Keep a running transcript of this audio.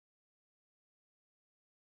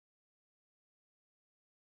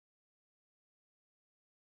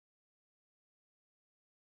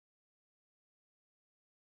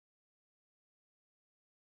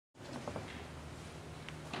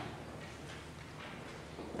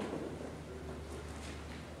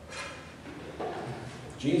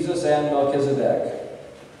Jesus and Melchizedek.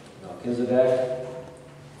 Melchizedek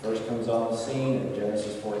first comes on the scene in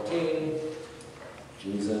Genesis 14.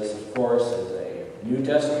 Jesus, of course, is a New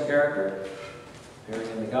Testament character, appearing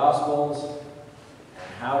in the Gospels.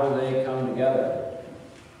 And how do they come together?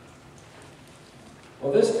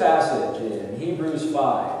 Well, this passage in Hebrews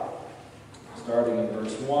 5, starting in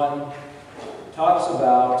verse 1, talks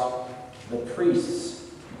about the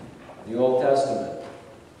priests of the Old Testament.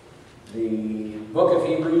 The book of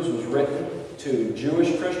Hebrews was written to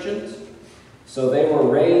Jewish Christians, so they were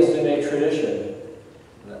raised in a tradition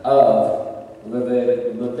of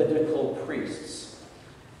Levitical priests.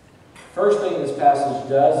 First thing this passage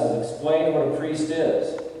does is explain what a priest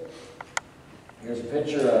is. Here's a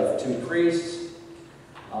picture of two priests.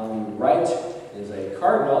 On the right is a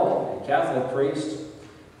cardinal, a Catholic priest.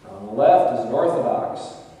 On the left is an Orthodox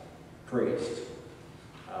priest.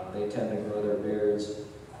 They tend to grow their beards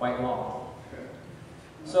quite long.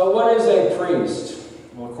 So what is a priest?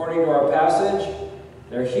 Well, according to our passage,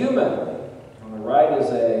 they're human. On the right is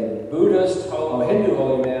a Hindu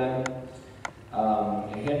holy man,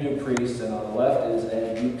 a Hindu priest, and on the left is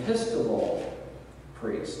an Episcopal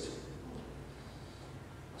priest.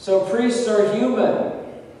 So priests are human.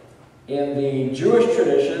 In the Jewish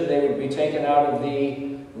tradition, they would be taken out of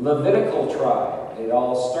the Levitical tribe. It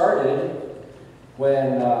all started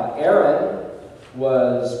when Aaron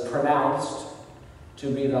was pronounced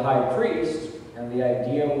to be the high priest, and the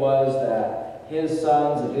idea was that his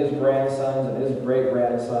sons and his grandsons and his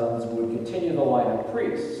great-grandsons would continue the line of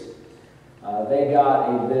priests. They got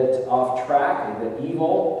a bit off track, a bit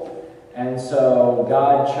evil, and so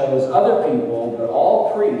God chose other people, but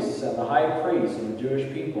all priests and the high priests of the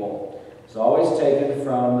Jewish people is always taken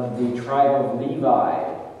from the tribe of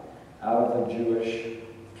Levi, out of the Jewish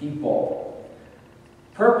people.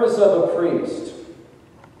 Purpose of a priest.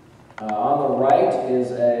 On the right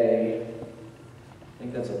is I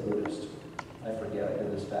think that's a Buddhist. I forget, I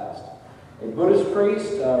did this fast. A Buddhist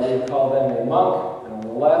priest, we would call them a monk. And on the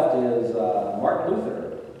left is Martin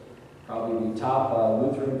Luther, probably the top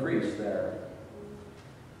Lutheran priest there.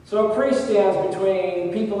 So a priest stands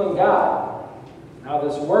between people and God. How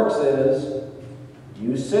this works is,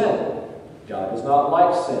 you sin. God does not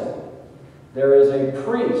like sin. There is a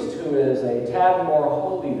priest who is a tad more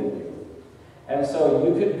holy than you. And so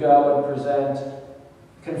you could go and present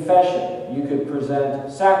confession. You could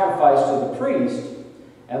present sacrifice to the priest,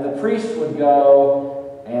 and the priest would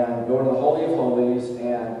go to the Holy of Holies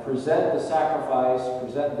and present the sacrifice,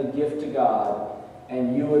 present the gift to God,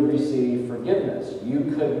 and you would receive forgiveness.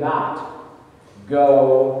 You could not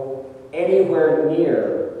go anywhere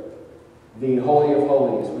near the Holy of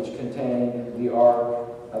Holies, which contained the Ark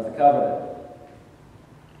of the Covenant.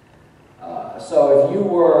 So if you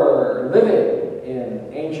were living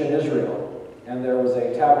in ancient Israel and there was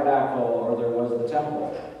a tabernacle or there was the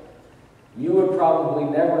temple, you would probably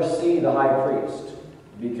never see the high priest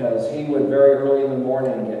because he would very early in the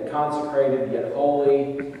morning get consecrated, get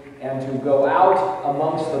holy, and to go out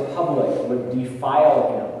amongst the public would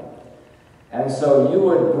defile him. And so you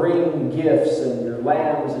would bring gifts and your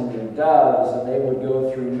lambs and your doves, and they would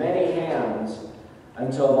go through many hands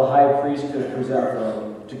until the high priest could present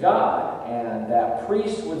them to God. And that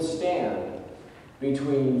priest would stand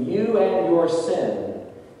between you and your sin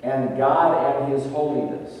and God and his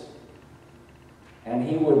holiness. And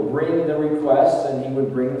he would bring the requests and he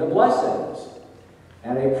would bring the blessings.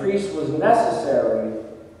 And a priest was necessary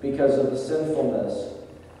because of the sinfulness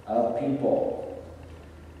of people.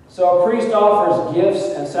 So a priest offers gifts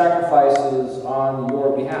and sacrifices on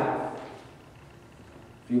your behalf.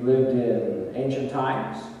 If you lived in ancient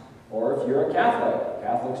times, or if you're a Catholic,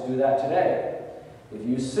 Catholics do that today. If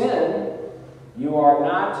you sin, you are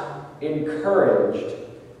not encouraged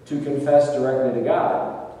to confess directly to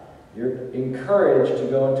God. You're encouraged to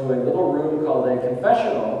go into a little room called a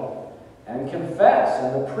confessional and confess.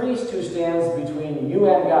 And the priest who stands between you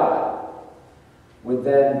and God would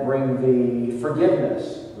then bring the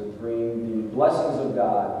forgiveness, would bring the blessings of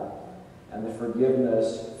God and the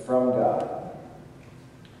forgiveness from God.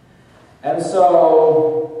 And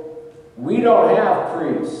so we don't have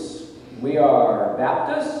priests. We are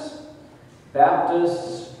Baptists.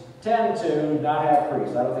 Baptists tend to not have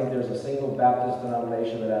priests. I don't think there's a single Baptist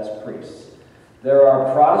denomination that has priests. There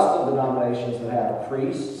are Protestant denominations that have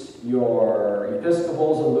priests. Your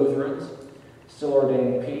Episcopals and Lutherans, still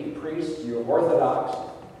ordained priests. Your Orthodox,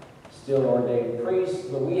 still ordained priests.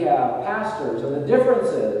 But we have pastors. And the difference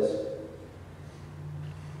is,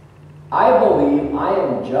 I believe I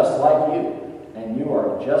am just like you. And you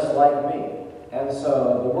are just like me. And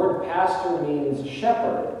so the word pastor means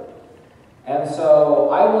shepherd. And so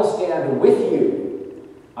I will stand with you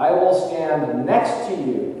I will stand next to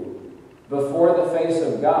you before the face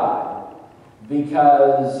of God,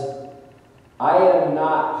 because I am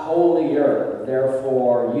not holier,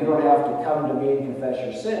 therefore you don't have to come to me and confess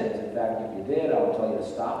your sins. In fact, if you did, I would tell you to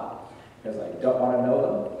stop, because I don't want to know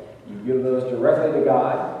them. You give those directly to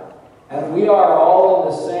God. And we are all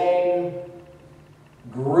in the same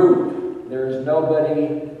group. There's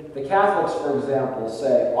nobody. The Catholics, for example,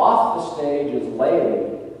 say off the stage is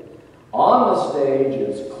laity, on the stage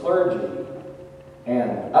is clergy,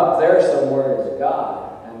 and up there somewhere is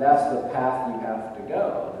God. And that's the path you have to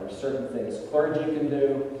go. There's certain things clergy can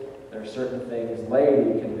do, there's certain things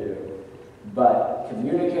laity can do. But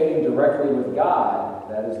communicating directly with God,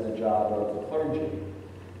 that is the job of the clergy.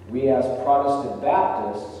 We as Protestant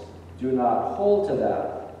Baptists do not hold to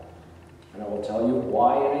that. And I will tell you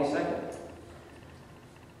why in a second.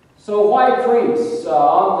 So high priests,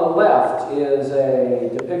 on the left is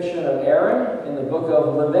a depiction of Aaron in the book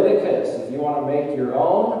of Leviticus. If you want to make your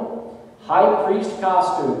own high priest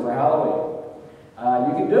costume for Halloween,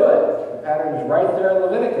 you can do it. The pattern is right there in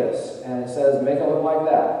Leviticus, and it says make it look like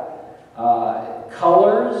that.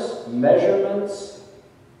 Colors, measurements,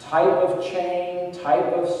 type of chain,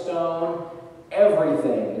 type of stone,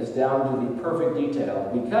 everything is down to the perfect detail,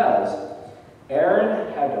 because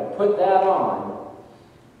Aaron had to put that on,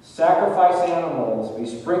 sacrifice animals, be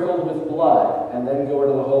sprinkled with blood, and then go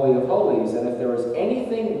into the Holy of Holies. And if there was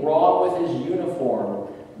anything wrong with his uniform,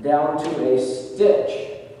 down to a stitch,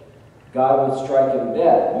 God would strike him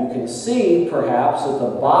dead. You can see, perhaps, at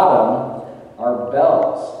the bottom are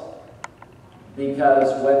bells.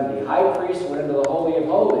 Because when the high priest went into the Holy of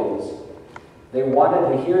Holies, they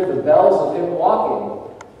wanted to hear the bells of him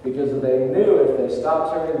walking, because they knew if they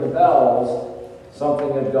stopped hearing the bells,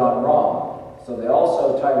 something had gone wrong. So they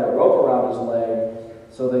also tied a rope around his leg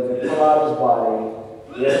so they could pull out his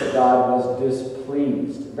body if God was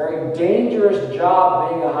displeased. Very dangerous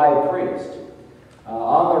job being a high priest.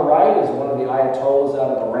 On the right is one of the Ayatollahs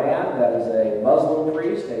out of Iran. That is a Muslim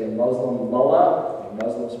priest, a Muslim mullah, a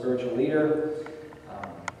Muslim spiritual leader.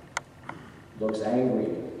 Looks angry,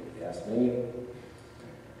 if you ask me.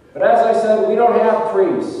 But as I said, we don't have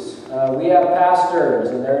priests. We have pastors,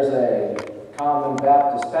 and there's a common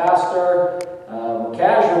Baptist pastor.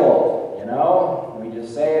 Casual, you know. We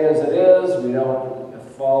just say it as it is. We don't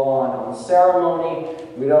fall on ceremony.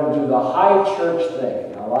 We don't do the high church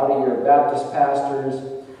thing. A lot of your Baptist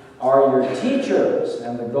pastors are your teachers,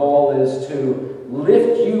 and the goal is to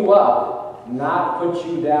lift you up, not put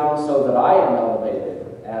you down so that I am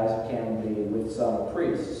elevated, as can be with some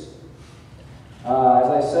priests. As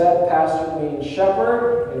I said, pastor means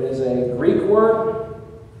shepherd. It is a Greek word.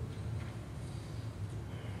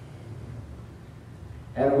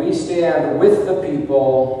 And we stand with the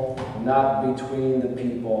people, not between the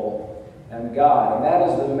people and God. And that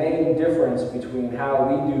is the main difference between how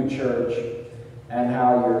we do church and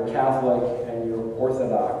how your Catholic and your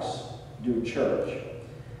Orthodox do church.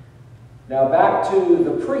 Now back to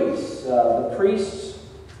the priests. The priests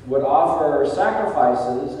would offer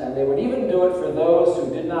sacrifices, and they would even do it for those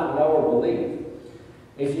who did not know or believe.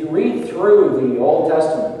 If you read through the Old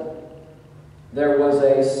Testament, there was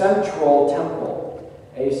a central temple,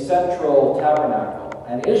 a central tabernacle,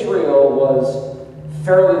 and Israel was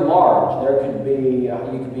fairly large. There could be,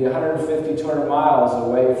 you could be 150, 200 miles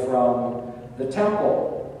away from the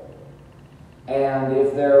temple. And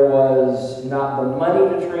if there was not the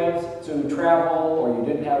money to travel, or you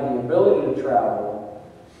didn't have the ability to travel,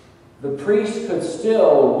 the priest could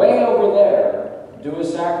still, way over there, do a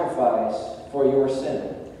sacrifice for your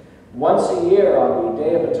sin. Once a year on the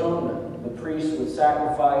Day of Atonement, the priest would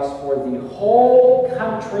sacrifice for the whole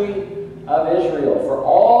country of Israel, for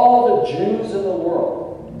all the Jews in the world.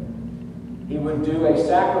 He would do a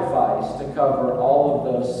sacrifice to cover all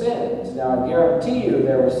of those sins. Now, I guarantee you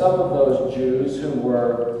there were some of those Jews who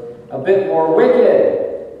were a bit more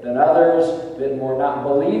wicked than others, a bit more not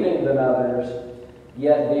believing than others.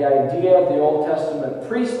 Yet the idea of the Old Testament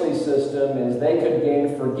priestly system is they could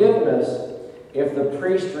gain forgiveness if the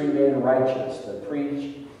priest remained righteous. The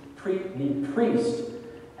priest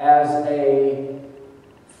as a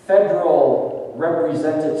federal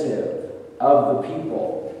representative of the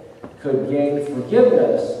people could gain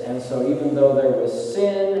forgiveness, and so even though there was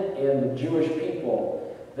sin in the Jewish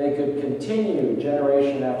people, they could continue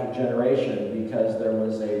generation after generation because there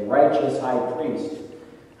was a righteous high priest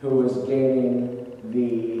who was gaining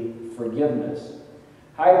the forgiveness.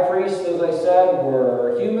 High priests, as I said,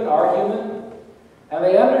 were human, are human, and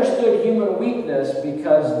they understood human weakness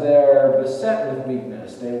because they're beset with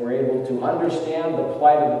weakness. They were able to understand the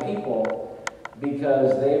plight of the people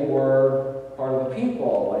because they were part of the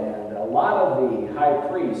people. And a lot of the high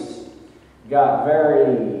priests got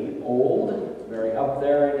very old, very up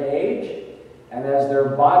there in age, and as their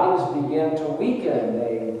bodies began to weaken,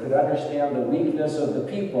 they could understand the weakness of the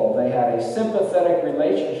people. They had a sympathetic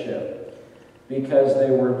relationship because they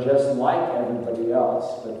were just like everybody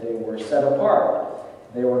else, but they were set apart.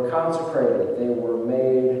 They were consecrated. They were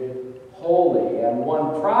made holy. And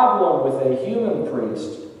one problem with a human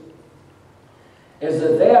priest is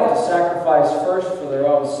that they have to sacrifice first for their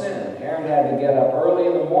own sin. Aaron had to get up early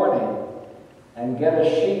in the morning and get a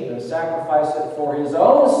sheep and sacrifice it for his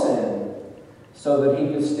own sin so that he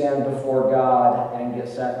could stand before God and get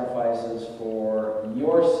sacrifices for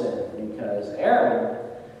your sin. Because Aaron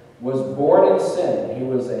was born in sin. He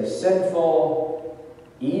was a sinful,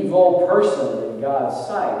 evil person in God's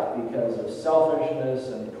sight because of selfishness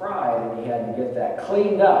and pride, and he had to get that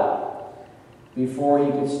cleaned up before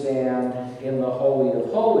he could stand in the Holy of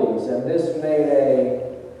Holies. And this made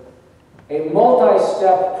a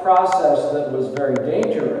multi-step process that was very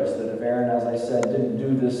dangerous, that if Aaron, as I said, didn't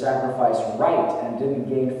do this sacrifice right and didn't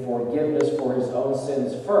gain forgiveness for his own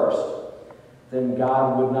sins first, then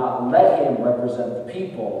God would not let him represent the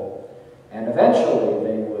people, and eventually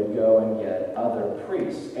they would go and get other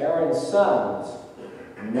priests. Aaron's sons,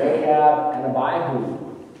 Nadab and Abihu,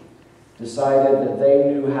 decided that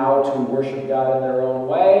they knew how to worship God in their own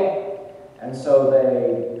way, and so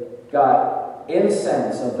they got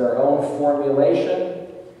incense of their own formulation,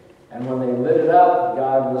 and when they lit it up,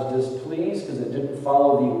 God was displeased because it didn't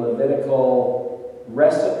follow the Levitical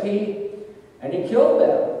recipe, and he killed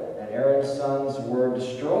them. And Aaron's sons were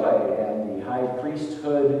destroyed, and the high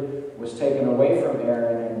priesthood was taken away from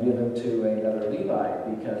Aaron and given to another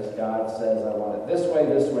Levite, because God says, I want it this way,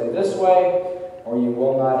 this way, this way, or you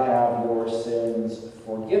will not have your sins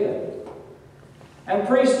forgiven. And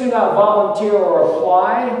priests do not volunteer or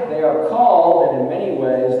apply. They are called, and in many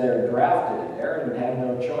ways they're drafted. Aaron had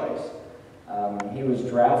no choice. He was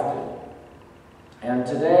drafted. And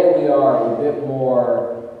today we are a bit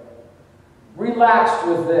more relaxed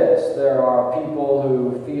with this. There are people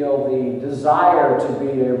who feel the desire to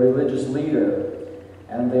be a religious leader,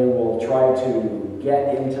 and they will try to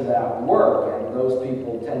get into that work. And those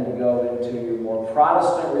people tend to go into more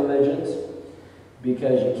Protestant religions,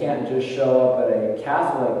 because you can't just show up at a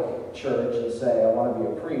Catholic church and say, I want to be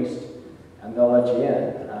a priest, and they'll let you in.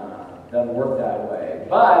 It doesn't work that way.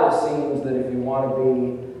 But it seems that if you want to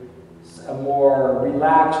be a more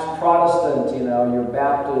relaxed Protestant, you know, your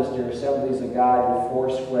Baptist, your Assemblies of God, your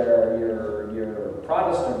Foursquare, your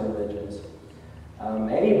Protestant religions,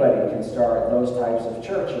 anybody can start those types of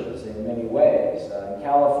churches in many ways. In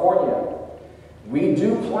California, we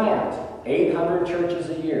do plant 800 churches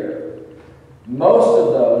a year. Most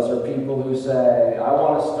of those are people who say, I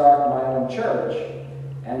want to start my own church,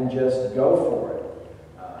 and just go for it.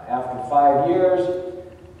 After 5 years,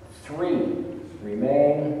 3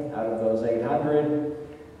 remain out of those 800.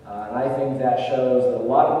 And I think that shows that a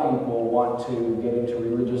lot of people want to get into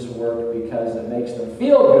religious work because it makes them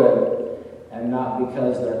feel good, and not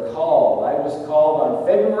because they're called. I was called on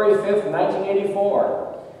February 5th,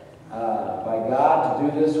 1984, by God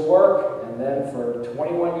to do this work, and then for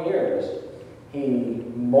 21 years, He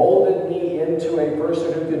molded me into a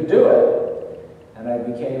person who could do it, and I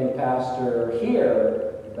became a pastor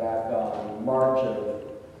here back on March of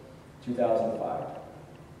 2005.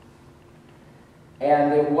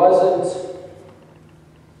 And it wasn't,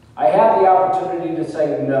 I had the opportunity to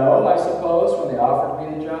say no, I suppose, when they offered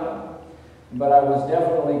me the job, but I was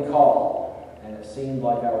definitely called, and it seemed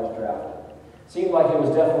like I was drafted. It seemed like it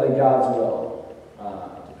was definitely God's will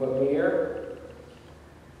to put me here.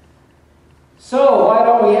 So, why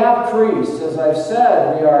don't we have priests? As I've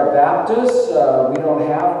said, we are Baptists. We don't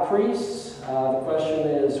have priests. The question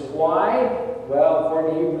is, why? Well,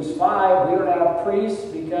 according to Hebrews 5, we don't have priests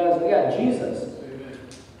because we got Jesus.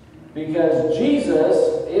 Because Jesus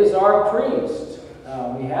is our priest.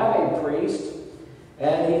 We have a priest,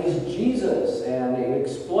 and he's Jesus. And it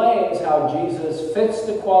explains how Jesus fits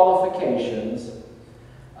the qualifications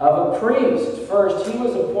of a priest. First, he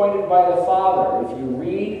was appointed by the Father. If you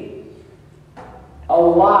read a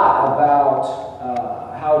lot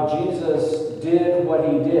about how Jesus did what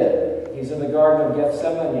he did. He's in the Garden of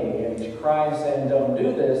Gethsemane, and he's crying, saying, don't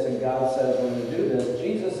do this. And God says, when you do this,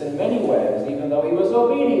 Jesus, in many ways, even though he was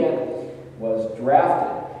obedient, was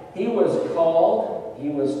drafted. He was called, he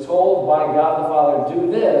was told by God the Father,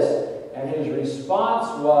 do this, and his response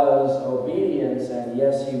was obedience, and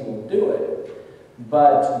yes, he will do it.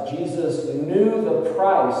 But Jesus knew the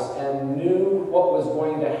price and knew what was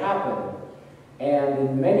going to happen, and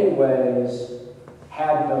in many ways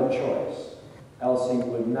had no choice, else he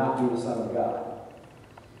would not be the Son of God.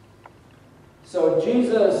 So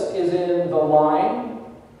Jesus is in the line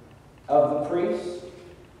of the priests.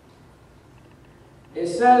 It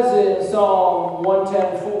says in Psalm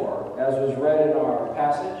 110:4, as was read in our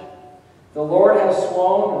passage, "The Lord has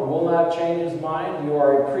sworn and will not change his mind. You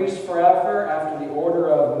are a priest forever after the order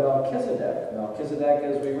of Melchizedek." Melchizedek,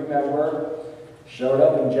 as we remember, showed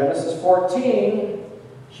up in Genesis 14,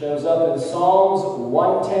 shows up in Psalms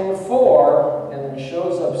 110:4, and then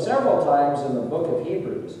shows up several times in the book of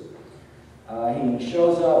Hebrews. He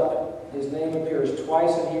shows up, his name appears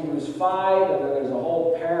twice in Hebrews 5, and then there's a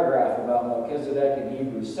whole paragraph about Melchizedek in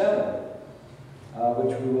Hebrews 7,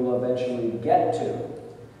 which we will eventually get to.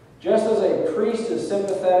 Just as a priest is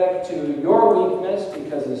sympathetic to your weakness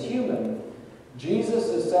because he's human, Jesus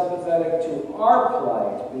is sympathetic to our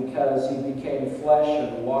plight because he became flesh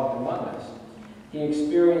and walked among us. He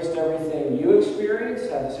experienced everything you experience,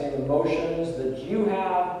 had the same emotions that you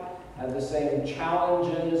have, had the same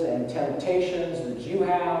challenges and temptations that you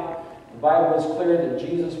have. The Bible is clear that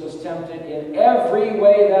Jesus was tempted in every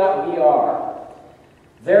way that we are.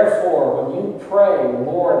 Therefore, when you pray,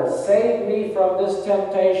 "Lord, save me from this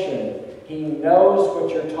temptation," he knows what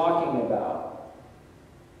you're talking about.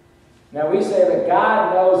 Now, we say that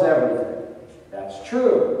God knows everything. That's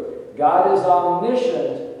true. God is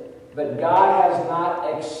omniscient, but God has not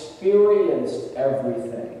experienced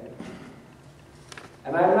everything.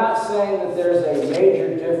 And I'm not saying that there's a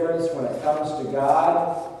major difference when it comes to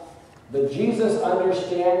God, but Jesus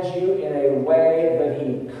understands you in a way that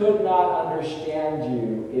he could not understand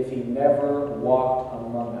you if he never walked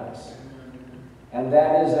among us. And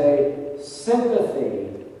that is a sympathy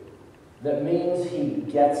that means he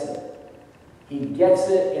gets it. He gets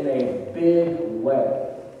it in a big way.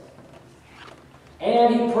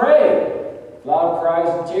 And he prayed, loud cries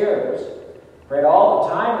and tears. Prayed all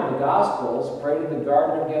the time in the Gospels. Prayed in the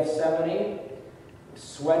Garden of Gethsemane.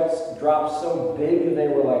 Sweat drops so big they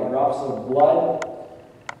were like drops of blood.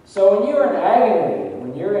 So when you're in agony,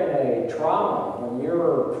 when you're in a trauma, when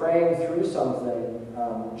you're praying through something,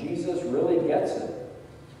 Jesus really gets it.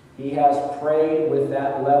 He has prayed with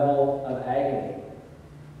that level of agony.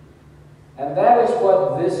 And that is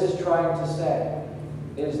what this is trying to say,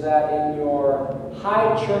 is that in your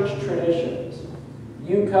high church traditions,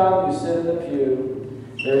 you come, you sit in the pew,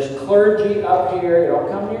 there's clergy up here, don't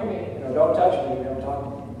come near me, don't touch me, don't talk to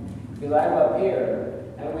me. Because I'm up here,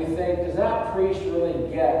 and we think, does that priest really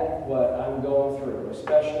get what I'm going through?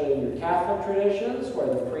 Especially in your Catholic traditions, where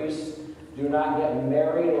the priests do not get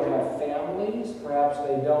married or have families. Perhaps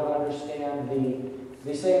they don't understand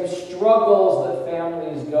the same struggles that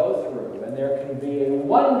families go through. And there can be a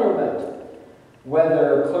wonderment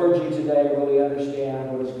whether clergy today really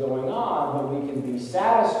understand what is going on, but we can be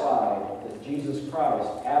satisfied that Jesus Christ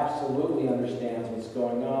absolutely understands what's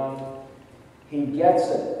going on. He gets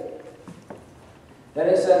it. Then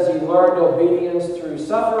it says he learned obedience through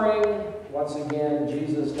suffering. Once again,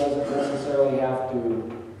 Jesus doesn't necessarily have to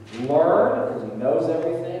learn because he knows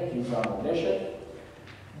everything. He's omniscient.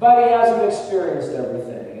 But he hasn't experienced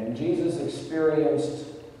everything. And Jesus experienced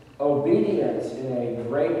obedience in a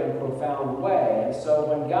great and profound way. And so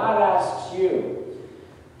when God asks you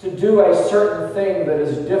to do a certain thing that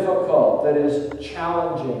is difficult, that is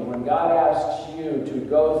challenging, when God asks you to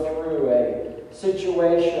go through a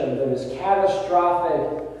situation that is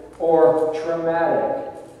catastrophic or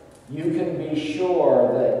traumatic, you can be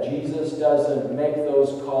sure that Jesus doesn't make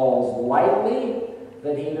those calls lightly,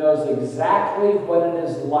 that he knows exactly what it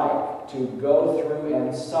is like to go through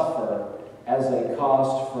and suffer as a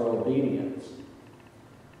cost for obedience.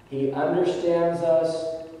 He understands us,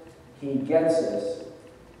 he gets us,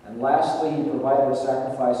 and lastly, he provided a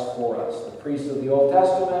sacrifice for us. The priests of the Old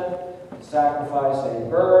Testament sacrifice a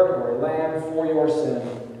bird or a lamb for your sin.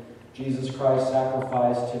 Jesus Christ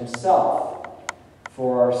sacrificed himself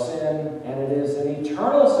for our sin, and it is an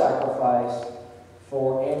eternal sacrifice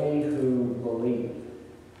for any who believe.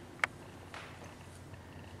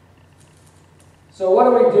 So what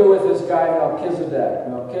do we do with this guy Melchizedek?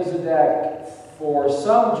 Melchizedek, for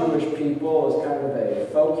some Jewish people, is kind of a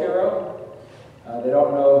folk hero. They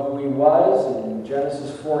don't know who he was. In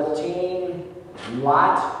Genesis 14,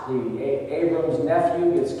 Lot, Abram's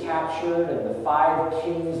nephew, gets captured, and the 5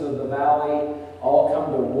 kings of the valley all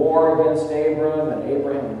come to war against Abram, and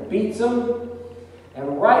Abraham beats them.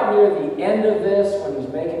 And right near the end of this, when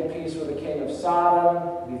he's making peace with the king of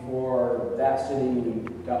Sodom, before that city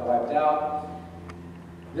got wiped out,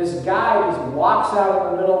 this guy just walks out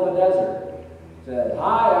in the middle of the desert. Said,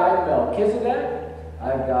 "Hi, I'm Melchizedek.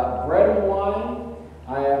 I've got bread and wine.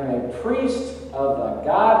 I am a priest of the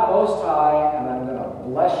God Most High, and I'm going to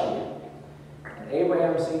bless you." And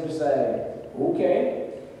Abraham seemed to say,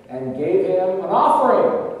 "Okay." and gave him an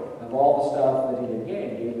offering of all the stuff that he had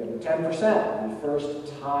gained. Gave him 10%, the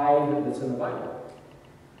first tithe that's in the Bible.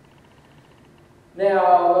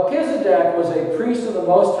 Now, Melchizedek was a priest of the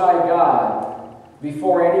Most High God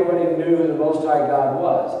before anybody knew who the Most High God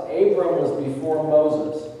was. Abram was before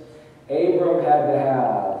Moses. Abram had to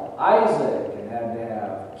have Isaac and had to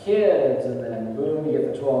have kids, and then boom, you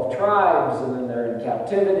get the 12 tribes, and then they're in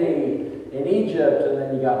captivity in Egypt, and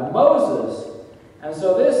then you got Moses. And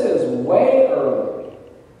so this is way early.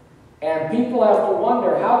 And people have to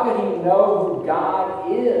wonder, how could he know who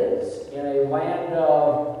God is in a land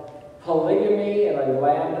of polygamy, in a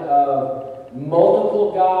land of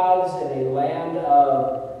multiple gods, in a land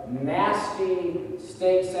of nasty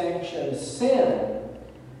state-sanctioned sin?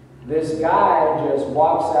 This guy just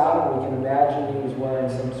walks out, and we can imagine he was wearing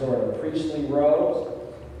some sort of priestly robes,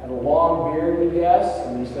 had a long beard, we guess,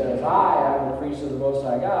 and he says, "Hi, I'm the priest of the Most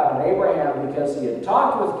High God." And Abraham, because he had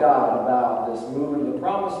talked with God about this move into the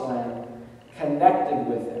Promised Land, connected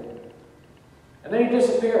with him. And then he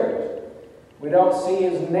disappears. We don't see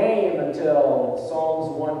his name until Psalms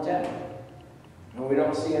 110. And we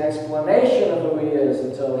don't see an explanation of who he is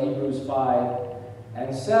until Hebrews 5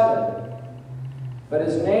 and 7. But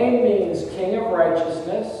his name means King of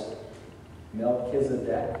Righteousness,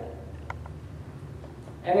 Melchizedek.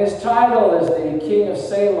 And his title is the King of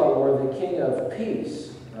Salem, or the King of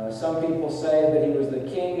Peace. Some people say that he was the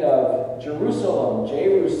King of Jerusalem,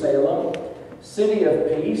 Jerusalem, City of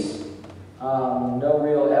Peace. No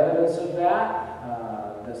real evidence of that.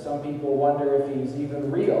 Some people wonder if he's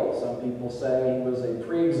even real. Some people say he was a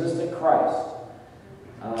pre-existent Christ,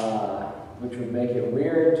 which would make it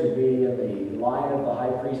weird to be in the line of the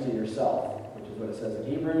high priest of yourself, which is what it says in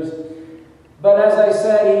Hebrews. But as I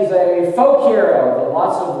said, he's a folk hero that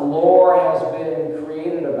lots of lore has been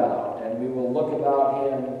created about, and we will look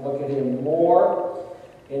at him more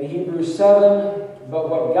in Hebrews 7. But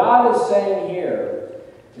what God is saying here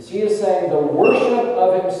is he is saying the worship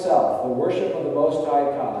of himself, the worship of the Most High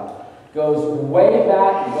God, goes way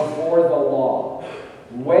back before the law,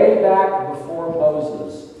 way back before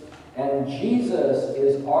Moses. And Jesus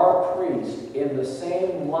is our priest in the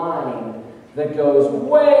same line that goes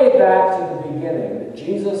way back to the beginning. That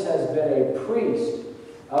Jesus has been a priest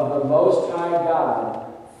of the Most High God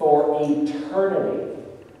for eternity.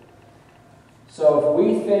 So if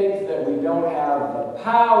we think that we don't have the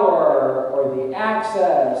power or the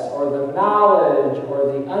access or the knowledge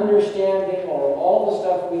or the understanding or all the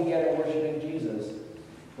stuff we get in worshiping Jesus,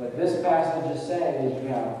 what this passage is saying is you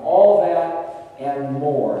have all that and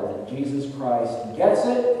more. That Jesus Christ gets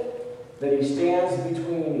it, that he stands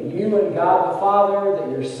between you and God the Father, that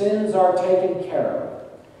your sins are taken care of.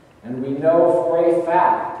 And we know for a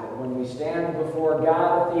fact that when we stand before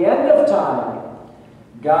God at the end of time,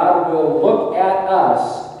 God will look at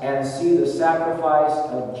us and see the sacrifice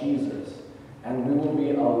of Jesus, and we will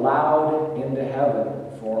be allowed into heaven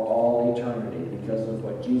for all eternity because of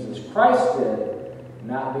what Jesus Christ did,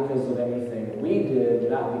 not because of anything we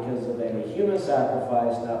did, not because of any human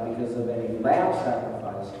sacrifice, not because of any lamb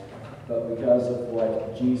sacrifice, but because of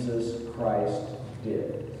what Jesus Christ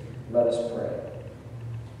did. Let us pray.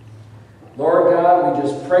 Lord God, we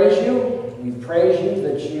just praise you. We praise you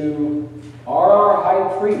that you are our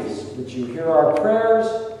high priest, that you hear our prayers,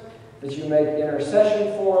 that you make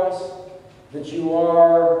intercession for us, that you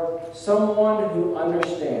are someone who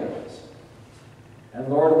understands. And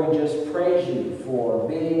Lord, we just praise you for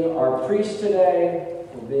being our priest today,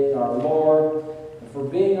 for being our Lord, and for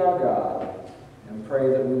being our God, and pray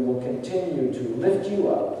that we will continue to lift you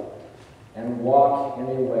up and walk in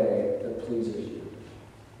a way that pleases you.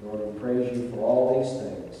 Lord, we praise you for all these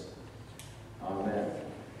things.